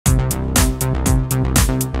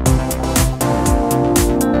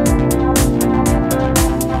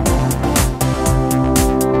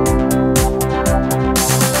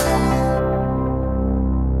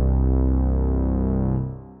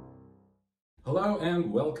Hello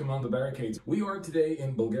and welcome on the Barricades. We are today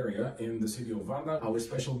in Bulgaria, in the city of Varna, our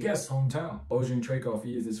special guest hometown. Ozhin Trekov,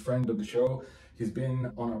 he is his friend of the show. He's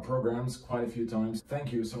been on our programs quite a few times.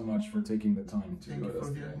 Thank you so much for taking the time to go with us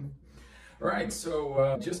today. All right,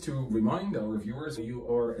 so just to remind our viewers, you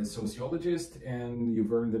are a sociologist and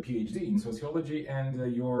you've earned a PhD in sociology,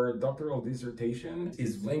 and your doctoral dissertation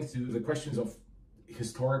is linked to the questions of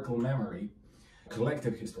historical memory,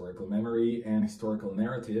 collective historical memory and historical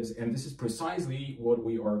narratives. And this is precisely what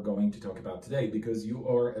we are going to talk about today, because you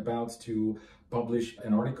are about to publish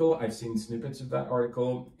an article. I've seen snippets of that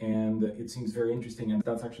article and it seems very interesting, and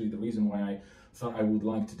that's actually the reason why I thought I would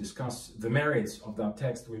like to discuss the merits of that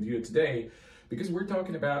text with you today, because we're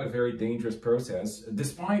talking about a very dangerous process,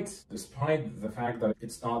 despite the fact that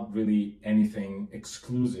it's not really anything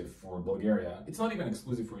exclusive for Bulgaria. It's not even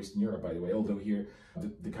exclusive for Eastern Europe, by the way, although here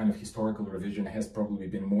the kind of historical revision has probably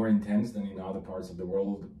been more intense than in other parts of the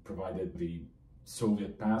world, provided the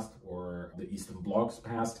Soviet past or the Eastern Bloc's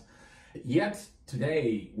past. Yet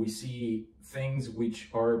today we see things which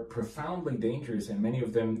are profoundly dangerous, and many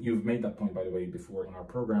of them, you've made that point by the way before in our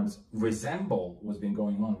programs, resemble what's been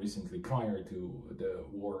going on recently prior to the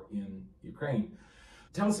war in Ukraine.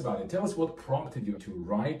 Tell us about it. Tell us what prompted you to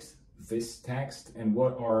write this text and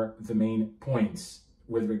what are the main points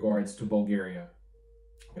with regards to Bulgaria.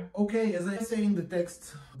 Okay, as I say in the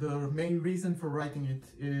text, the main reason for writing it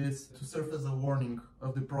is to serve as a warning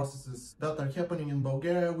of the processes that are happening in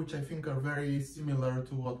Bulgaria, which I think are very similar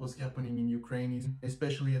to what was happening in Ukraine,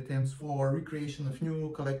 especially attempts for recreation of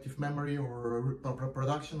new collective memory or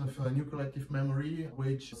production of a new collective memory,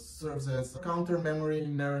 which serves as counter memory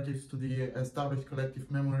narratives to the established collective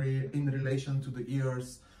memory in relation to the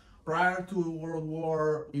years prior to World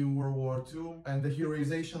War, in World War II, and the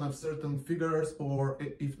heroization of certain figures, or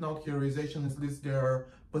if not heroization, at least their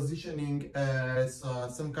positioning as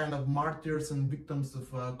some kind of martyrs and victims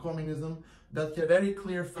of communism that have very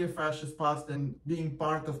clear fascist past and being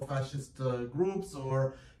part of fascist groups,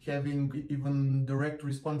 or having even direct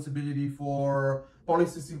responsibility for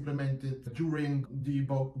policies implemented during the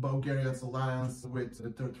Bulgaria's alliance with the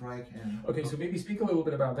Third Reich. Okay, so maybe speak a little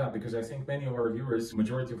bit about that, because I think many of our viewers,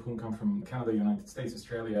 majority of whom come from Canada, United States,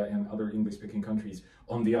 Australia, and other English-speaking countries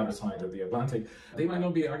on the other side of the Atlantic, they might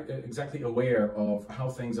not be exactly aware of how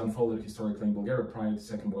things unfolded historically in Bulgaria prior to the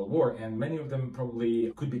Second World War, and many of them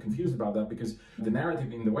probably could be confused about that, because the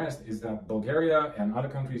narrative in the West is that Bulgaria and other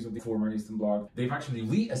countries of the former Eastern Bloc, they've actually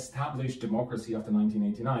re-established democracy after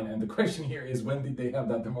 1989, and the question here is, when did they have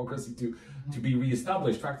that democracy to be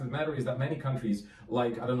re-established? Fact of the matter is that many countries,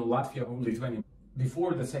 like, I don't know, Latvia or Lithuania,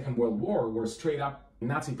 before the Second World War were straight up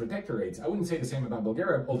Nazi protectorates. I wouldn't say the same about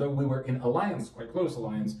Bulgaria, although we were in alliance, quite close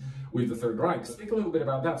alliance, with the Third Reich. Speak a little bit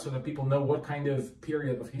about that so that people know what kind of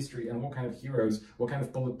period of history and what kind of heroes, what kind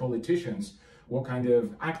of politicians, what kind of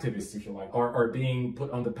activists, if you like, are being put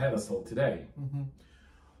on the pedestal today.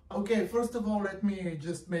 Okay, first of all, let me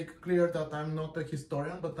just make clear that I'm not a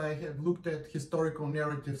historian, but I have looked at historical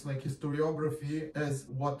narratives like historiography as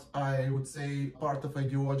what I would say part of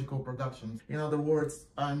ideological production. In other words,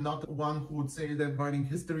 I'm not one who would say that writing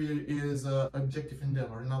history is an objective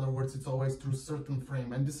endeavor. In other words, it's always through certain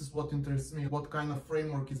frame. And this is what interests me, what kind of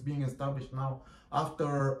framework is being established now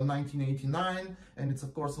after 1989, and it's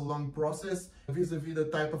of course a long process vis-a-vis the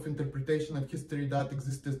type of interpretation of history that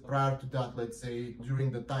existed prior to that, let's say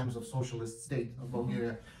during the times of socialist state of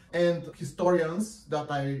Bulgaria. And historians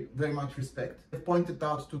that I very much respect have pointed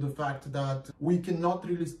out to the fact that we cannot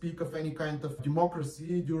really speak of any kind of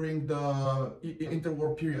democracy during the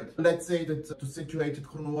interwar period. Let's say that to situate it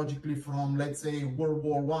chronologically from, let's say, World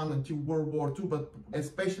War I until World War II, but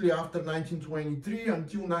especially after 1923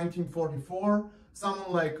 until 1944,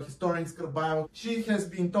 someone like historian Skarbaeva, she has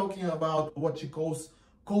been talking about what she calls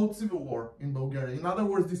Cold Civil War in Bulgaria. In other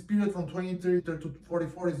words, this period from 23 to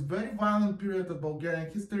 44 is a very violent period of Bulgarian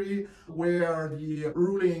history, where the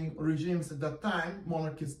ruling regimes at that time,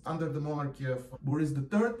 monarchies under the monarchy of Boris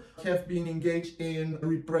III, have been engaged in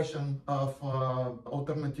repression of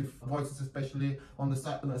alternative voices, especially on the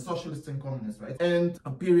side of socialists and communists, right? And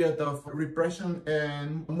a period of repression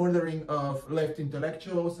and murdering of left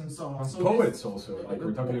intellectuals and so on. So poets also, like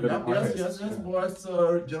we're talking about yes, poets,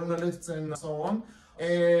 journalists and so on.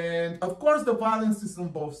 And of course the violence is on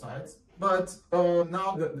both sides, but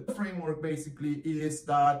now the framework basically is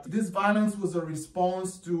that this violence was a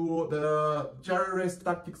response to the terrorist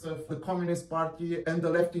tactics of the Communist Party and the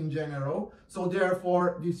left in general. So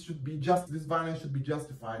therefore this violence should be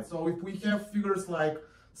justified. So if we have figures like,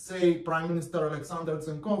 say, Prime Minister Alexander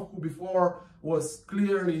Tsenkov, who before was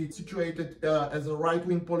clearly situated as a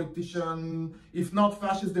right-wing politician, if not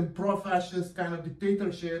fascist then pro-fascist kind of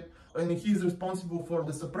dictatorship, and he's responsible for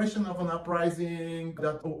the suppression of an uprising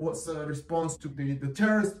that was a response to the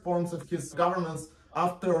terrorist forms of his governance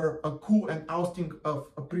after a coup and ousting of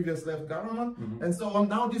a previous left government. And so on.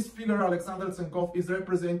 Now this figure, Alexander Tsenkov, is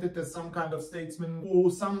represented as some kind of statesman who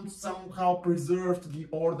somehow preserved the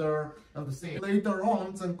order of the state. Later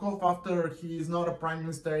on, Tsenkov, after he is not a prime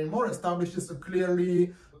minister anymore, establishes a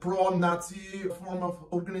clearly pro-Nazi form of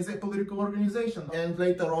political organization, and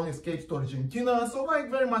later on escapes to Argentina. So like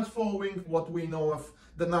very much following what we know of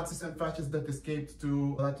the Nazis and fascists that escaped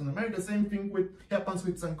to Latin America. Same thing happens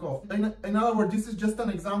with Tsenkov. In other words, this is just an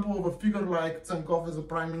example of a figure like Tsenkov as a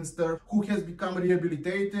prime minister who has become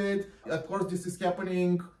rehabilitated. Of course, this is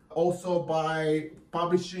happening also by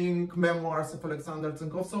publishing memoirs of Alexander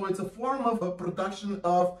Tsenkov. So it's a form of a production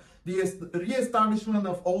of the re-establishment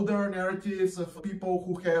of older narratives of people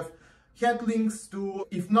who have had links to,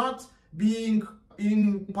 if not being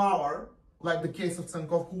in power, like the case of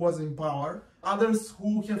Tsenkov, who was in power, others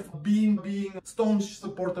who have been staunch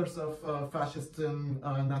supporters of fascist and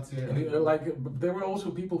Nazi. Like there were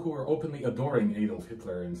also people who were openly adoring Adolf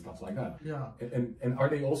Hitler and stuff like that. Yeah. And are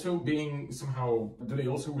they also being somehow? Do they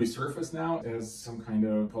also resurface now as some kind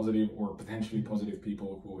of positive or potentially positive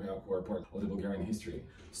people who are part of the Bulgarian history?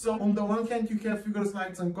 So on the one hand, you have figures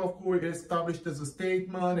like Tsenkov, who is established as a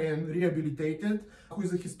statesman and rehabilitated, who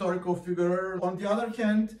is a historical figure. On the other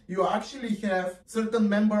hand, you actually have certain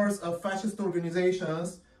members of fascist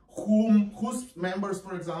organizations whose members,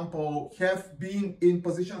 for example, have been in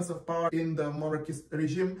positions of power in the monarchist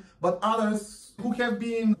regime, but others who have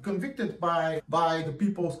been convicted by the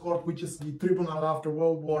People's Court, which is the tribunal after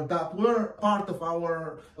World War, that were part of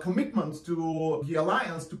our commitments to the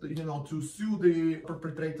alliance to sue the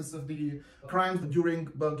perpetrators of the crimes during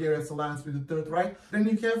Bulgaria's alliance with the Third Reich. Then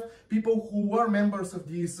you have people who were members of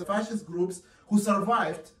these fascist groups who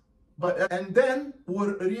survived, and then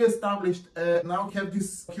were re-established, now have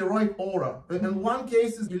this heroic aura. And one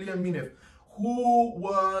case is Ilya Minev, who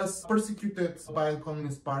was persecuted by the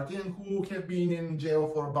Communist Party and who have been in jail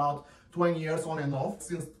for about 20 years on and off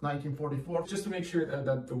since 1944. Just to make sure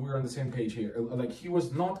that we're on the same page here, like he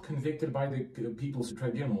was not convicted by the People's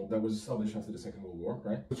Tribunal that was established after the Second World War,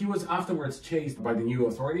 right? He was afterwards chased by the new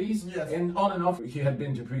authorities, yes. And on and off he had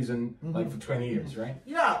been to prison like for 20 years, right?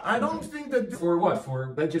 Yeah, I don't think that... For what?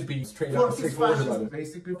 Let's just be straightforward about it.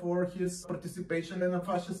 Basically for his participation in a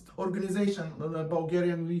fascist organization, the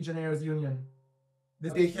Bulgarian Legionnaires Union.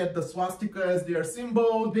 They had the swastika as their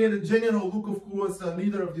symbol. General Lukov, who was a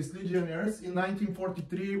leader of these legionnaires, in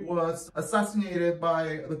 1943 was assassinated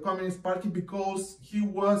by the Communist Party because he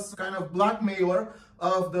was kind of blackmailer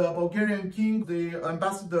of the Bulgarian king, the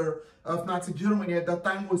ambassador of Nazi Germany at that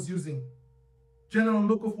time was using. General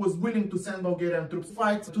Lukov was willing to send Bulgarian troops to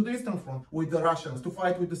fight to the Eastern Front with the Russians, to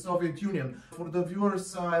fight with the Soviet Union. For the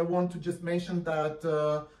viewers, I want to just mention that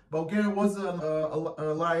Bulgaria was an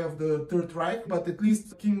ally of the Third Reich, but at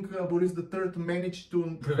least King Boris III managed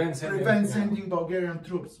to prevent sending Bulgarian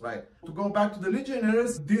troops, right? To go back to the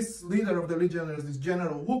legionnaires, this leader of the legionnaires, this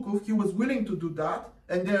General Lukov, he was willing to do that,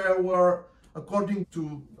 and there were, according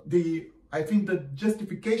to I think the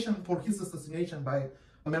justification for his assassination by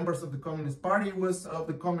members of the Communist Party was of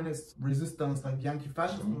the communist resistance, like the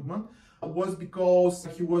anti-fascist movement, was because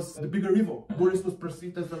he was the bigger evil. Boris was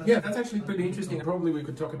perceived as an... Yeah, that's actually pretty interesting. Probably we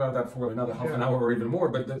could talk about that for another half an hour or even more.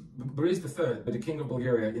 But Boris III, the king of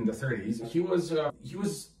Bulgaria in the 30s, he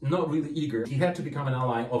was not really eager. He had to become an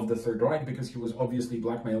ally of the Third Reich because he was obviously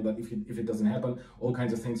blackmailed that if it doesn't happen, all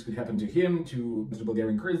kinds of things could happen to him, to the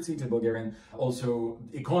Bulgarian currency, to the Bulgarian also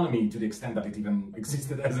economy, to the extent that it even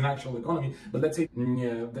existed as an actual economy. But let's say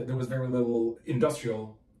there was very little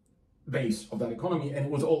industrial base of that economy, and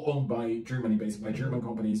it was all owned by Germany, based by German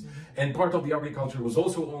companies, and part of the agriculture was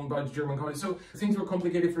also owned by German companies. So things were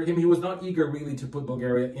complicated for him. He was not eager really to put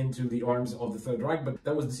Bulgaria into the arms of the Third Reich, but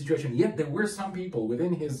that was the situation. Yet there were some people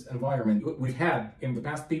within his environment. We've had in the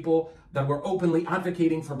past people that were openly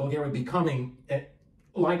advocating for Bulgaria becoming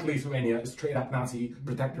like Lithuania, a straight-up Nazi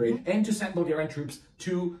protectorate, and to send Bulgarian troops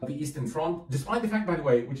to the Eastern Front, despite the fact, by the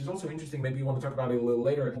way, which is also interesting, maybe you want to talk about it a little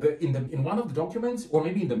later, in one of the documents, or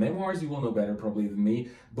maybe in the memoirs, you will know better probably than me,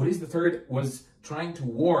 Boris III was trying to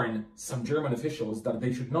warn some German officials that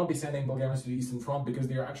they should not be sending Bulgarians to the Eastern Front because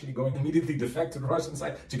they are actually going to immediately defect to the Russian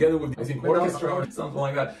side, together with, I think, orchestra or something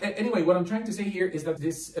like that. Anyway, what I'm trying to say here is that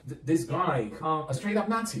this guy, a straight-up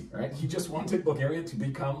Nazi, right? He just wanted Bulgaria to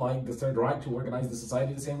become like the Third Reich, to organize the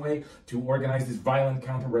society the same way, to organize this violent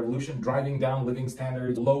counter-revolution, driving down living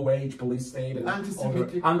standards, low-wage police state, and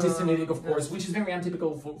anti-Semitic, of course, which is very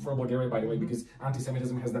untypical for Bulgaria, by the way, because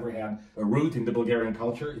anti-Semitism has never had a root in the Bulgarian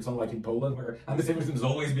culture. It's unlike in Poland, where Anti-Semitism has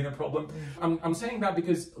always been a problem. I'm saying that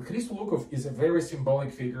because Hristo Lukov is a very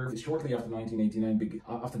symbolic figure. Shortly after 1989,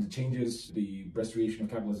 after the changes, the restoration of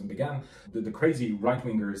capitalism began, the crazy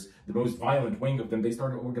right-wingers, the most violent wing of them, they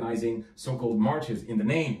started organizing so-called marches in the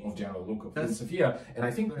name of General Lukov in Sofia. And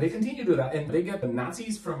I think they continue to do that. And they get the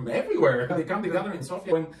Nazis from everywhere. They come together in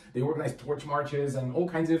Sofia when they organize torch marches and all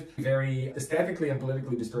kinds of very aesthetically and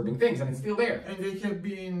politically disturbing things. And it's still there. And they have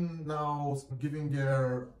been now giving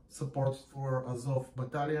their support for Azov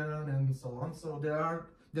battalion and so on. So there are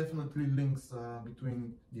definitely links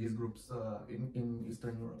between these groups in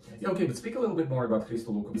Eastern Europe. Yeah, okay, but speak a little bit more about Hristo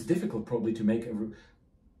Lukov. It's difficult probably to make a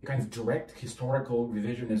kind of direct historical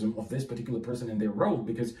revisionism of this particular person and their role,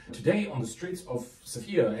 because today on the streets of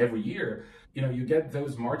Sofia every year, you get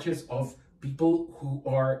those marches of people who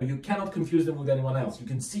are, you cannot confuse them with anyone else. You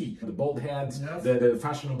can see the bald heads, yes, the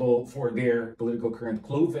fashionable for their political current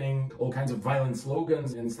clothing, all kinds of violent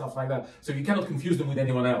slogans and stuff like that. So you cannot confuse them with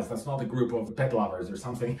anyone else. That's not a group of pet lovers or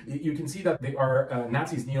something. You can see that they are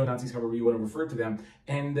Nazis, neo-Nazis, however you want to refer to them,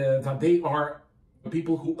 and that they are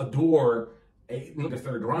people who adore the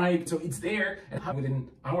Third Reich. So it's there, and how within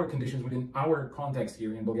our conditions, within our context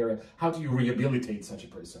here in Bulgaria, how do you rehabilitate such a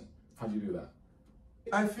person? How do you do that?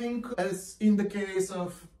 I think, as in the case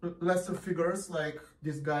of lesser figures like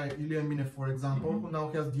this guy Ilya Minev, for example, who now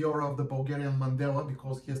has the aura of the Bulgarian Mandela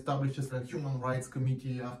because he establishes a human rights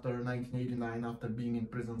committee after 1989, after being in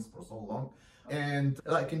prisons for so long. And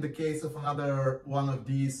like in the case of another one of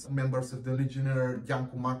these members of the Legionnaire,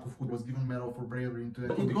 Yanko Markov, who was given medal for bravery into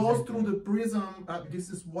it, it goes through the prism, this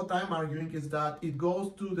is what I'm arguing, is that it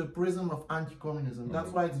goes through the prism of anti-communism. That's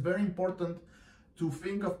why it's very important to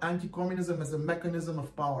think of anti-communism as a mechanism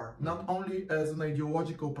of power, not only as an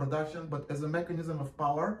ideological production, but as a mechanism of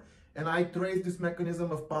power. And I trace this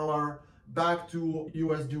mechanism of power back to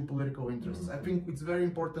US geopolitical interests. I think it's very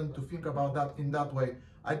important to think about that in that way.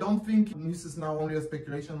 I don't think, this is now only a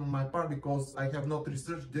speculation on my part because I have not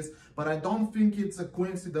researched this, but I don't think it's a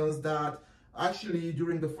coincidence that actually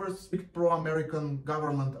during the first pro-American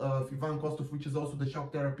government of Ivan Kostov, which is also the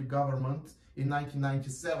shock therapy government, in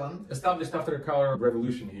 1997. Established after a color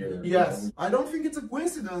revolution here. Yes. I don't think it's a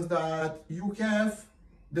coincidence that you have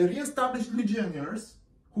the re-established legionnaires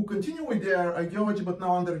who continue with their ideology but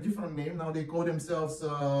now under a different name. Now they call themselves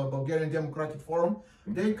Bulgarian Democratic Forum.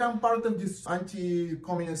 They become part of this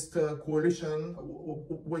anti-communist coalition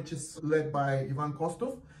which is led by Ivan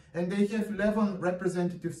Kostov. And they have 11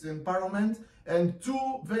 representatives in parliament and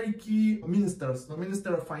two very key ministers, the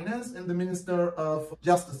Minister of Finance and the Minister of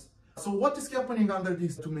Justice. So what is happening under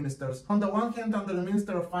these two ministers? On the one hand, under the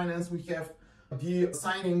Minister of Finance, we have the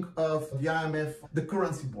signing of the IMF, the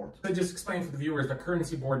currency board. So just explain for the viewers, the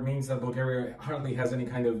currency board means that Bulgaria hardly has any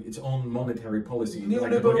kind of its own monetary policy.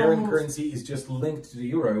 Like the Bulgarian currency is just linked to the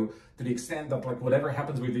euro to the extent that like whatever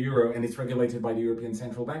happens with the euro and it's regulated by the European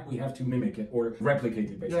Central Bank, we have to mimic it or replicate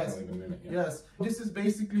it basically. Yes, yes. This is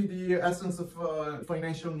basically the essence of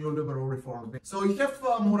financial neoliberal reform. So you have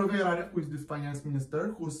Muravei Rarek, who is this finance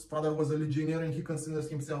minister, whose father was a legionnaire and he considers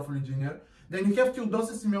himself a legionnaire. Then you have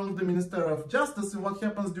Teodosi Simeonov, the Minister of Justice, and what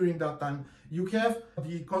happens during that time? You have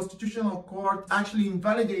the Constitutional Court actually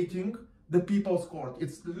invalidating the People's Court.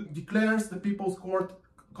 It declares the People's Court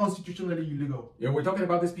constitutionally illegal. Yeah, we're talking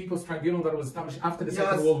about this People's Tribunal that was established after the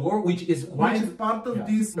Second World War, which is part of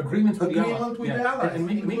this agreement with the Allies. And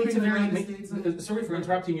make it a very, sorry for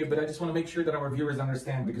interrupting you, but I just want to make sure that our viewers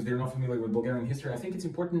understand, because they're not familiar with Bulgarian history. I think it's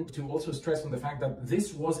important to also stress on the fact that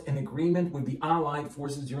this was an agreement with the Allied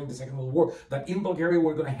forces during the Second World War, that in Bulgaria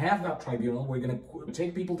we're going to have that tribunal, we're going to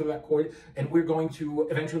take people to that court, and we're going to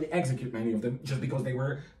eventually execute many of them just because they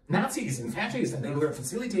were Nazis and fascists and they were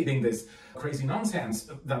facilitating this crazy nonsense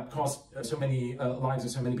that cost so many lives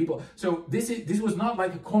of so many people. So this was not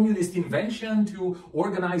like a communist invention to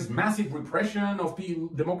organize massive repression of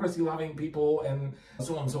democracy-loving people and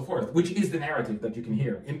so on and so forth, which is the narrative that you can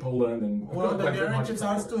hear in Poland. And well, the narrative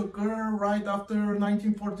starts to occur right after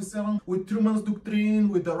 1947 with Truman's doctrine,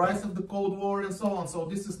 with the rise of the Cold War and so on. So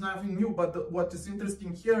this is nothing new, but what is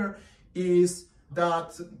interesting here is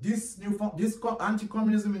that this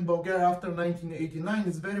anti-communism in Bulgaria after 1989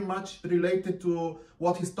 is very much related to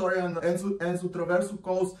what historian Enzo Traversu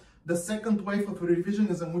calls the second wave of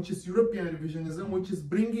revisionism, which is European revisionism, which is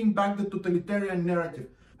bringing back the totalitarian narrative.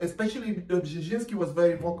 Especially Brzezinski was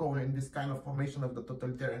very vocal in this kind of formation of the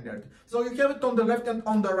totalitarian narrative. So you have it on the left and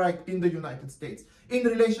on the right in the United States in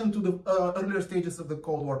relation to the earlier stages of the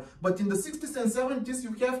Cold War. But in the 60s and 70s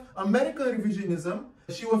you have American revisionism,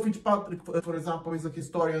 Sheila Fitzpatrick, for example, is a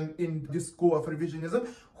historian in this school of revisionism,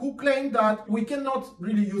 who claimed that we cannot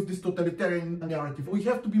really use this totalitarian narrative. We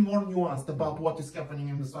have to be more nuanced about what is happening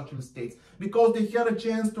in the socialist states, because they had a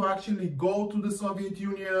chance to actually go to the Soviet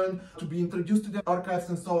Union, to be introduced to the archives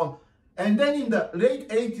and so on. And then in the late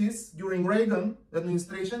 80s, during Reagan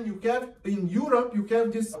administration, you have in Europe, you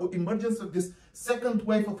have this emergence of this second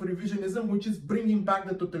wave of revisionism, which is bringing back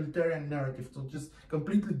the totalitarian narrative. So just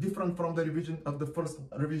completely different from the revision of the first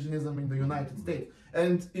revisionism in the United States.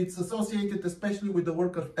 And it's associated especially with the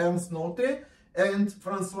work of Ernst Nolte and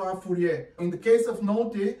Francois Fourier. In the case of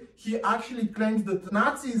Nolte, he actually claims that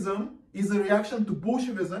Nazism is a reaction to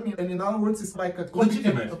Bolshevism, and in other words, it's like a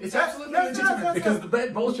legitimate. It's absolutely legitimate because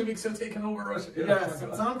the Bolsheviks have taken over Russia. Yes,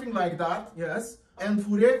 something like that. Yes, and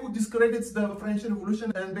Fourier, who discredits the French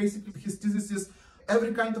Revolution, and basically his thesis is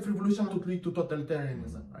every kind of revolution would lead to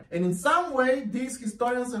totalitarianism. Right? And in some way, these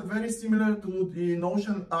historians are very similar to the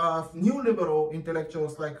notion of neoliberal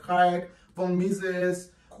intellectuals like Hayek, von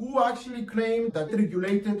Mises, who actually claim that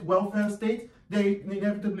regulated welfare state they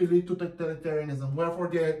inevitably lead to totalitarianism. Wherefore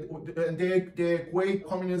they equate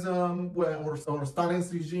communism or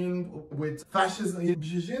Stalin's regime with fascism.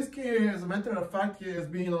 Brzezinski, as a matter of fact, he has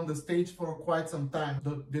been on the stage for quite some time.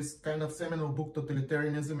 This kind of seminal book,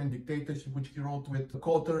 Totalitarianism and Dictatorship, which he wrote with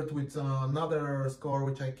co-authored with another scholar,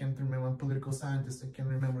 which I can't remember, political scientist, I can't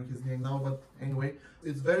remember his name now, but anyway,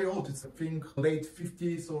 it's very old. It's, I think, late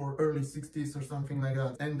 50s or early 60s or something like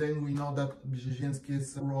that. And then we know that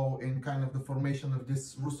Brzezinski's role in kind of the formation of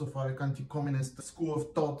this Russophilic anti-communist school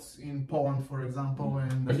of thought in Poland, for example,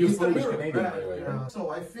 and but you're Polish Canadian, by the way, right? So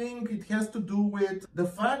I think it has to do with the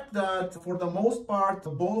fact that, for the most part,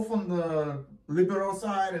 both on the liberal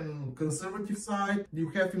side and conservative side, you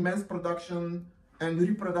have immense production and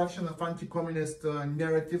reproduction of anti-communist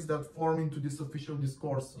narratives that form into this official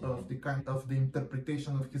discourse of the kind of the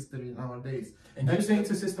interpretation of history nowadays. And you say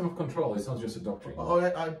it's a system of control, it's not just a doctrine.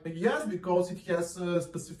 Yes, because it has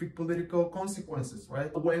specific political consequences,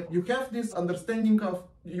 right? When you have this understanding of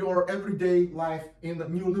your everyday life in the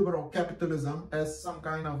neoliberal capitalism as some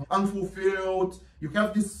kind of unfulfilled, you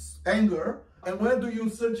have this anger. And where do you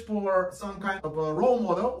search for some kind of a role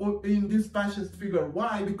model in this fascist figure?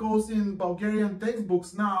 Why? Because in Bulgarian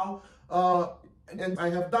textbooks now, and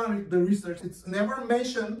I have done the research, it's never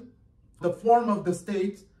mentioned the form of the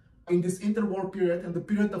state in this interwar period and the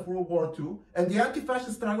period of World War II. And the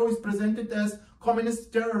anti-fascist struggle is presented as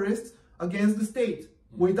communist terrorists against the state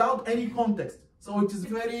without any context. So it is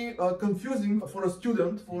very confusing for a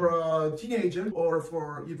student, for a teenager, or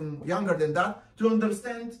for even younger than that, to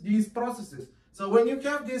understand these processes. So when you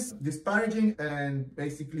have this disparaging and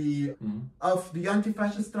basically of the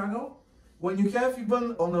anti-fascist struggle, when you have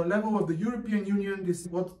even on a level of the European Union, this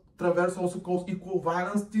what Travers also calls equal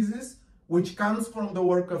violence thesis, which comes from the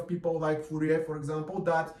work of people like Fourier, for example,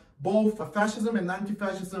 that both fascism and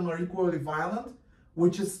anti-fascism are equally violent,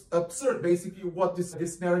 which is absurd. Basically, what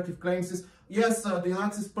this narrative claims is, yes, the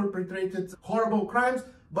Nazis perpetrated horrible crimes,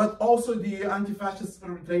 but also the anti-fascists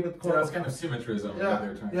perpetrated horrible crimes. So that's kind of symmetrism that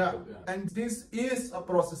they're trying to do. And this is a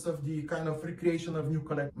process of the kind of recreation of new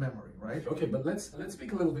collective memory, right? Okay, but let's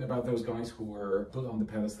speak a little bit about those guys who were put on the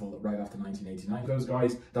pedestal right after 1989. Those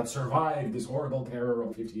guys that survived this horrible terror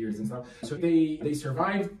of 50 years and stuff. So they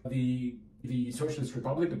survived the Socialist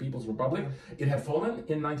Republic, the People's Republic. It had fallen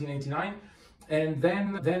in 1989. And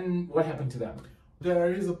then what happened to them?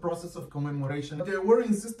 There is a process of commemoration. There were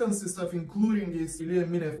instances of including this Ilie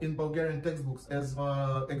Minev in Bulgarian textbooks as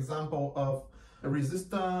an example of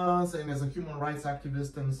resistance and as a human rights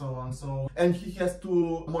activist and so on. And he has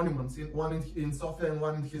two monuments, one in Sofia and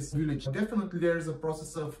one in his village. Definitely there is a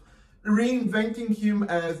process of reinventing him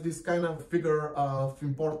as this kind of figure of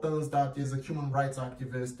importance that is a human rights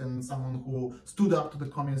activist and someone who stood up to the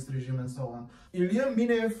communist regime and so on. Ilie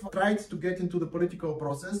Minev tried to get into the political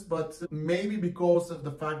process, but maybe because of the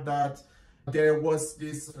fact that there was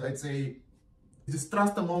this, let's say,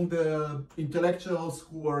 distrust among the intellectuals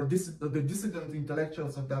who were the dissident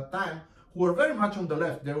intellectuals of that time, who were very much on the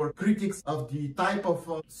left. They were critics of the type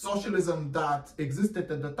of socialism that existed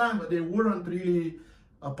at the time, but they weren't really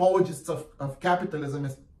apologists of capitalism,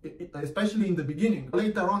 especially in the beginning.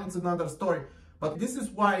 Later on, it's another story. But this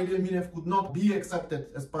is why Ilie Minev could not be accepted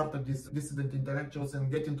as part of these dissident intellectuals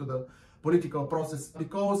and get into the political process,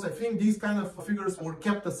 because I think these kind of figures were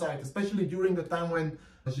kept aside, especially during the time when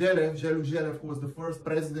Zhelev, who was the first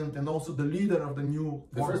president and also the leader of the new...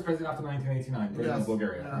 The first president after 1989, president of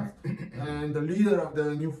Bulgaria. And the leader of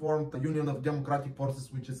the new formed Union of Democratic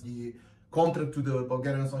Forces, which is the counter to the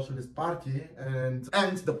Bulgarian Socialist Party, and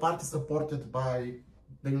the party supported by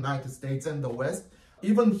the United States and the West.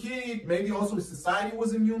 Even he, maybe also society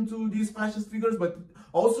was immune to these fascist figures, but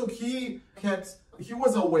also he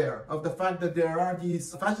was aware of the fact that there are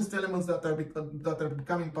these fascist elements that are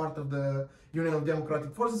becoming part of the Union of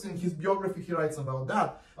Democratic Forces. In his biography, he writes about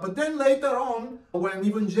that. But then later on, when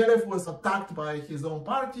even Zhelev was attacked by his own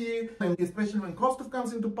party, and especially when Kostov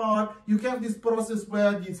comes into power, you have this process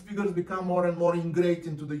where these figures become more and more ingrained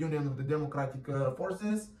into the Union of the Democratic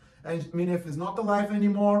Forces. And Minev is not alive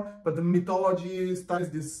anymore, but the mythology starts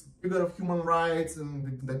this figure of human rights,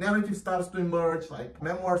 and the narrative starts to emerge, like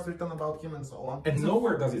memoirs written about him and so on. And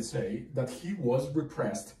nowhere does it say that he was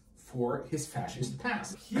repressed for his fascist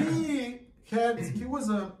past. He was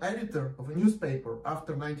an editor of a newspaper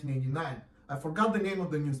after 1989. I forgot the name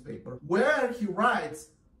of the newspaper, where he writes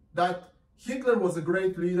that Hitler was a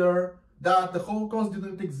great leader, that the Holocaust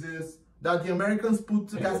didn't exist, that the Americans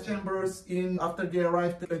put gas chambers in after they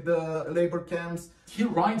arrived at the labor camps. He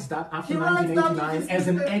writes that after 1989 as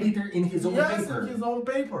an editor in his own paper. Yes, in his own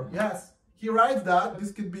paper, yes. He writes that.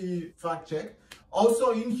 This could be fact-checked.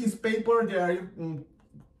 Also in his paper there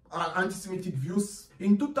are anti-Semitic views.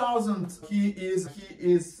 In 2000, he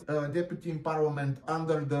is deputy in parliament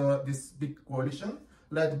under this big coalition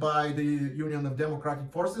led by the Union of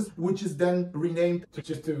Democratic Forces, which is then renamed. So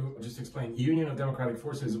just to explain, Union of Democratic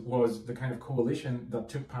Forces was the kind of coalition that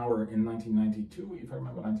took power in 1992, if I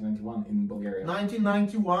remember, 1991 in Bulgaria.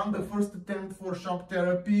 1991, the first attempt for shock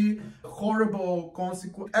therapy, horrible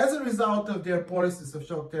consequence. As a result of their policies of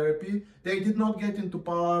shock therapy, they did not get into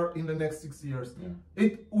power in the next 6 years. Yeah.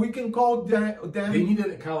 We can call them... They needed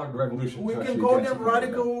a colored revolution. We can call them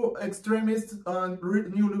radical extremists and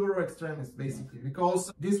new liberal extremists, basically, because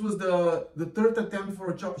this was the third attempt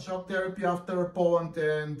for shock therapy after Poland,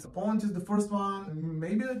 and Poland is the first one,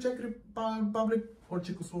 maybe the Czech Republic or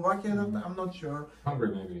Czechoslovakia, I'm not sure.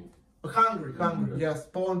 Hungary, maybe. Hungary, yes,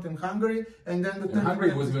 Poland and Hungary, and then the third.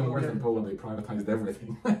 Hungary was even worse than Poland. They privatized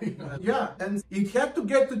everything. Yeah, and it had to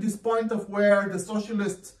get to this point of where the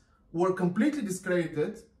socialists were completely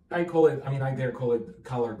discredited. I dare call it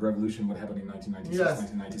colored revolution, what happened in 1996, yes.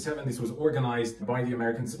 1997. This was organized by the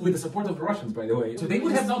Americans with the support of the Russians, by the way. So they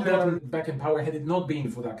would have not gotten back in power had it not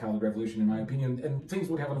been for that colored revolution, in my opinion, and things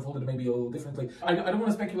would have unfolded maybe a little differently. I don't want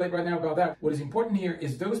to speculate right now about that. What is important here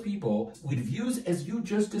is those people with views as you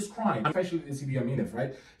just described, especially the Sidi Aminev,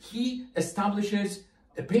 right? He establishes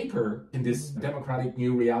a paper in this democratic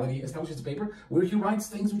new reality, establishes a paper where he writes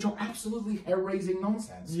things which are absolutely hair-raising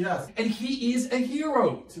nonsense. Yes. And he is a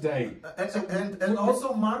hero today. And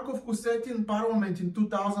also Markov, who said in parliament in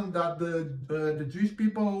 2000 that the Jewish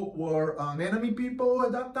people were an enemy people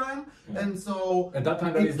at that time. Yeah. And so... At that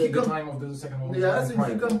time, that is the time of the Second World War. Yes, and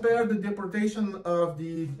he compared the deportation of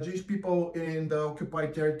the Jewish people in the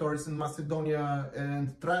occupied territories in Macedonia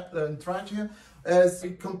and Thracia, as he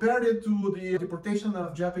compared it to the deportation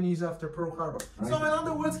of Japanese after Pearl Harbor. Right. So in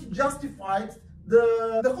other words, he justified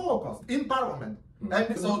the Holocaust in parliament.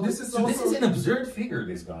 And so this is an absurd figure,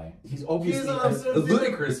 this guy. He's obviously a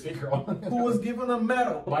ludicrous figure. Who was given a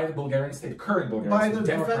medal. By the Bulgarian state, current Bulgarian state,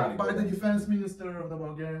 democratic. By the defense minister of the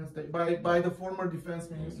Bulgarian state, by the former defense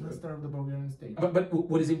minister of the Bulgarian state. But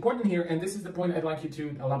what is important here, and this is the point I'd like you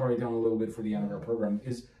to elaborate on a little bit for the end of our program,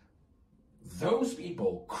 is those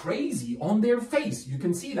people crazy on their face. You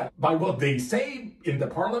can see that by what they say in the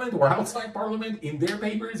parliament or outside parliament, in their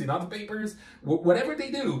papers, in other papers, whatever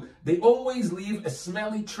they do, they always leave a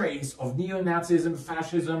smelly trace of neo-Nazism,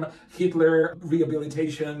 fascism, Hitler,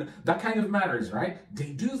 rehabilitation, that kind of matters, right?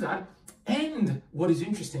 They do that. And what is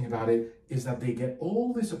interesting about it is that they get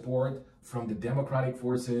all the support from the democratic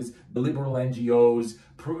forces, the liberal NGOs,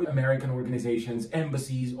 pro-American organizations,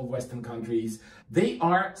 embassies of Western countries. They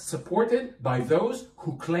are supported by those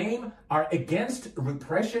who claim are against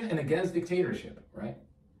repression and against dictatorship, right?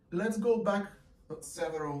 Let's go back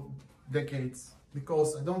several decades,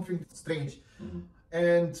 because I don't think it's strange.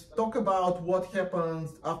 And talk about what happened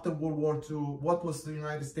after World War II. What was the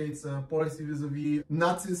United States policy vis-a-vis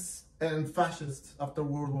Nazis and fascists after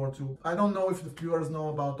World War II. I don't know if the viewers know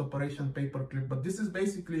about Operation Paperclip, but this is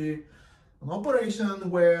basically an operation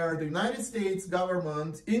where the United States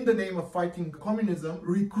government, in the name of fighting communism,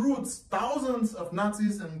 recruits thousands of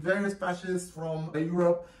Nazis and various fascists from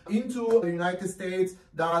Europe into the United States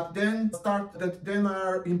that then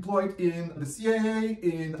are employed in the CIA,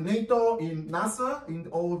 in NATO, in NASA, in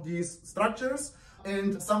all of these structures.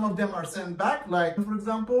 And some of them are sent back, like, for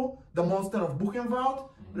example, the monster of Buchenwald,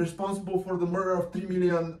 responsible for the murder of 3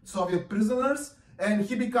 million Soviet prisoners. And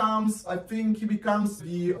he becomes, I think he becomes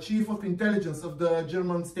the chief of intelligence of the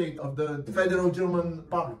German state, of the Federal German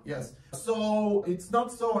Republic, yes. So it's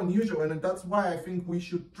not so unusual, and that's why I think we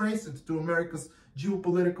should trace it to America's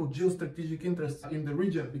geopolitical, geostrategic interests in the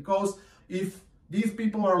region. Because if these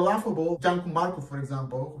people are laughable, Giancu Marco, for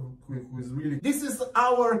example, who is really... This is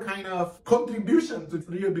our kind of contribution to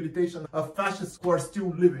the rehabilitation of fascists who are still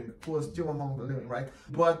living, who are still among the living, right?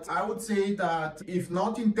 But I would say that if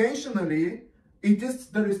not intentionally, it is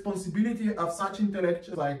the responsibility of such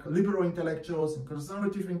intellectuals like liberal intellectuals and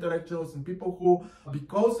conservative intellectuals and people who,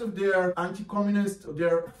 because of their anti-communist,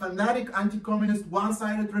 their fanatic anti-communist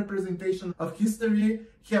one-sided representation of history,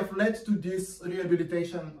 have led to this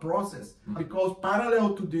rehabilitation process. Because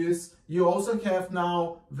parallel to this, you also have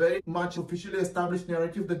now very much officially established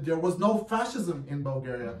narrative that there was no fascism in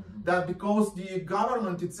Bulgaria. That because the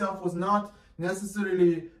government itself was not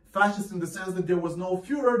necessarily fascist in the sense that there was no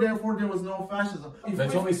Führer, therefore there was no fascism.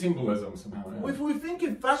 That's only symbolism somehow. Yeah. If we think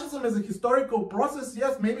of fascism as a historical process,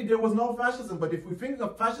 yes, maybe there was no fascism, but if we think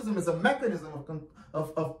of fascism as a mechanism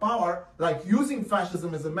of power, like using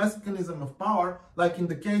fascism as a mechanism of power, like in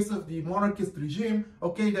the case of the monarchist regime,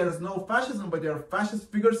 okay, there is no fascism, but there are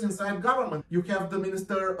fascist figures inside government. You have the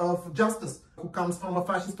Minister of Justice, who comes from a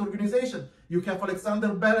fascist organization. You have Alexander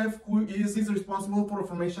Belev, who is responsible for the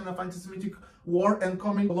formation of anti-Semitic war and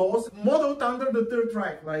communist laws, modeled under the Third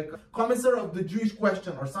Reich, like Commissar of the Jewish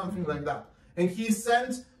Question or something like that. And he is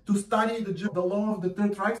sent to study the law of the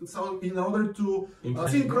Third Reich, so in order to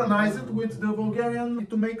synchronize it with the Bulgarian,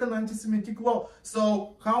 to make an anti-Semitic law.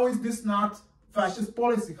 So how is this not fascist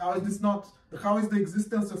policy? How is the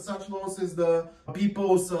existence of such laws as the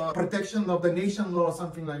People's Protection of the Nation law or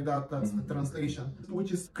something like that? That's the translation,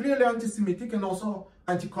 which is clearly anti-Semitic and also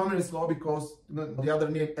anti-communist law, because the other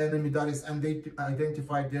enemy that is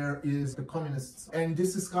identified there is the communists. And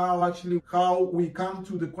this is how we come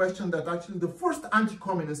to the question that actually the first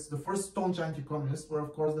anti-communists, the first staunch anti-communists were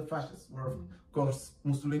of course the fascists, were of course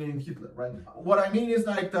Mussolini and Hitler, right? What I mean is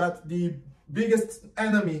like that the biggest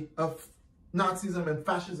enemy of Nazism and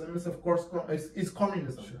fascism is of course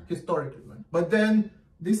communism, historically. Right? But then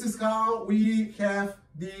this is how we have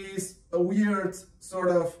this weird sort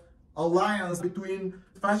of alliance between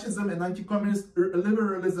fascism and anti-communist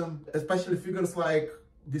liberalism, especially figures like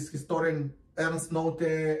this historian Ernst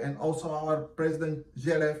Nolte and also our president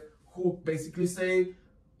Zhelev, who basically say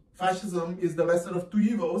fascism is the lesser of two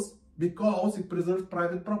evils because it preserves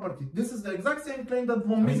private property. This is the exact same claim that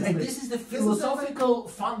von Mises and this is the philosophical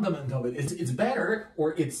fundament of it. It's better,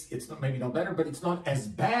 or it's not, maybe not better, but it's not as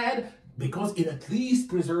bad because it at least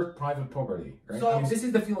preserved private property. Right? So, this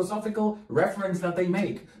is the philosophical reference that they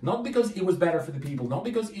make. Not because it was better for the people, not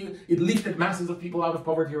because it lifted masses of people out of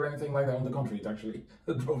poverty or anything like that. On the contrary, it actually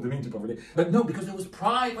drove them into poverty. But no, because there was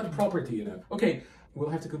private property in it. Okay. We'll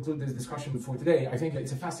have to conclude this discussion for today. I think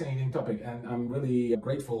it's a fascinating topic, and I'm really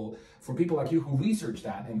grateful for people like you who research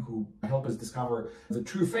that and who help us discover the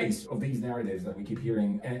true face of these narratives that we keep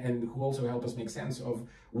hearing, and who also help us make sense of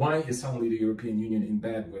why is suddenly the European Union in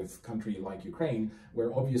bed with a country like Ukraine,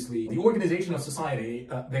 where obviously the organization of society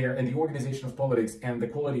there and the organization of politics and the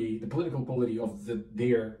political quality of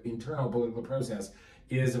their internal political process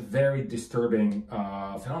is a very disturbing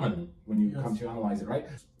phenomenon when you come to analyze it, right?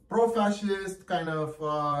 Pro-fascist kind of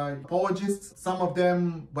apologists, some of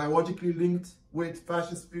them biologically linked with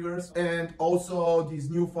fascist figures, and also these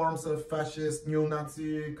new forms of fascist,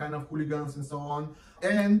 neo-Nazi kind of hooligans and so on,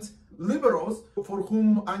 and liberals for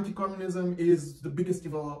whom anti-communism is the biggest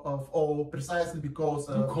evil of all, precisely because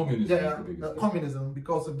of communism,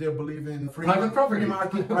 because of their belief in free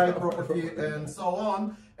market, private property, and so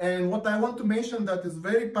on. And what I want to mention that is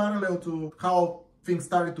very parallel to how things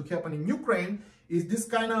started to happen in Ukraine is this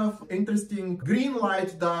kind of interesting green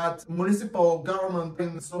light that municipal government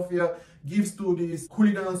in Sofia gives to these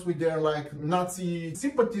hooligans with their like Nazi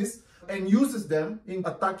sympathies, and uses them in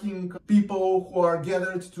attacking people who are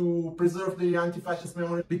gathered to preserve the anti-fascist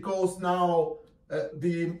memory, because now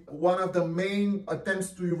one of the main attempts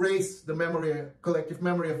to erase the collective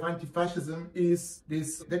memory of anti-fascism is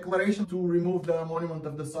this declaration to remove the monument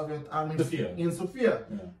of the Soviet army in Sofia.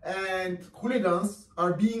 Yeah. And hooligans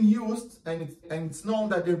are being used, and it's known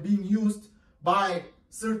that they're being used by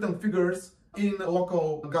certain figures in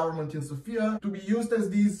local government in Sofia to be used as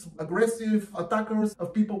these aggressive attackers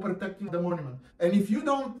of people protecting the monument. And if you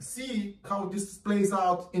don't see how this plays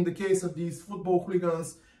out in the case of these football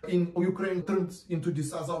hooligans in Ukraine turned into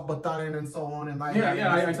this Azov battalion and so on. And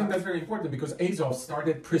I think that's very important, because Azov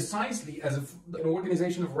started precisely as an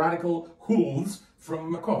organization of radical hools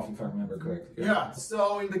from Kharkov, if I remember correctly. Yeah.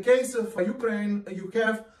 So in the case of Ukraine, you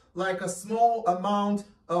have like a small amount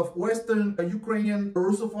of Western Ukrainian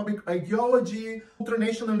Russophobic ideology,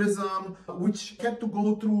 ultranationalism, which had to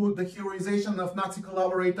go through the heroization of Nazi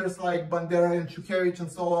collaborators like Bandera and Shukhevich and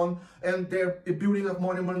so on, and their building of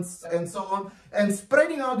monuments and so on, and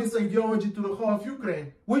spreading out this ideology to the whole of Ukraine,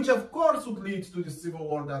 which of course would lead to the civil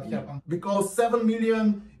war that happened, because 7 million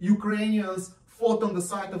Ukrainians fought on the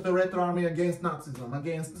side of the Red Army against Nazism,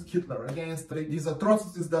 against Hitler, against these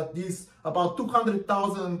atrocities that these about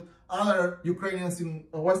 200,000 other Ukrainians in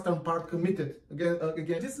the western part committed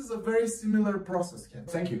again. This is a very similar process here.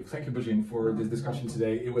 Thank you, Bujin, for this discussion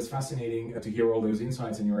today. It was fascinating to hear all those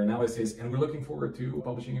insights and your analysis, and we're looking forward to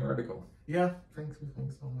publishing your article. Yeah, thanks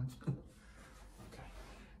so much.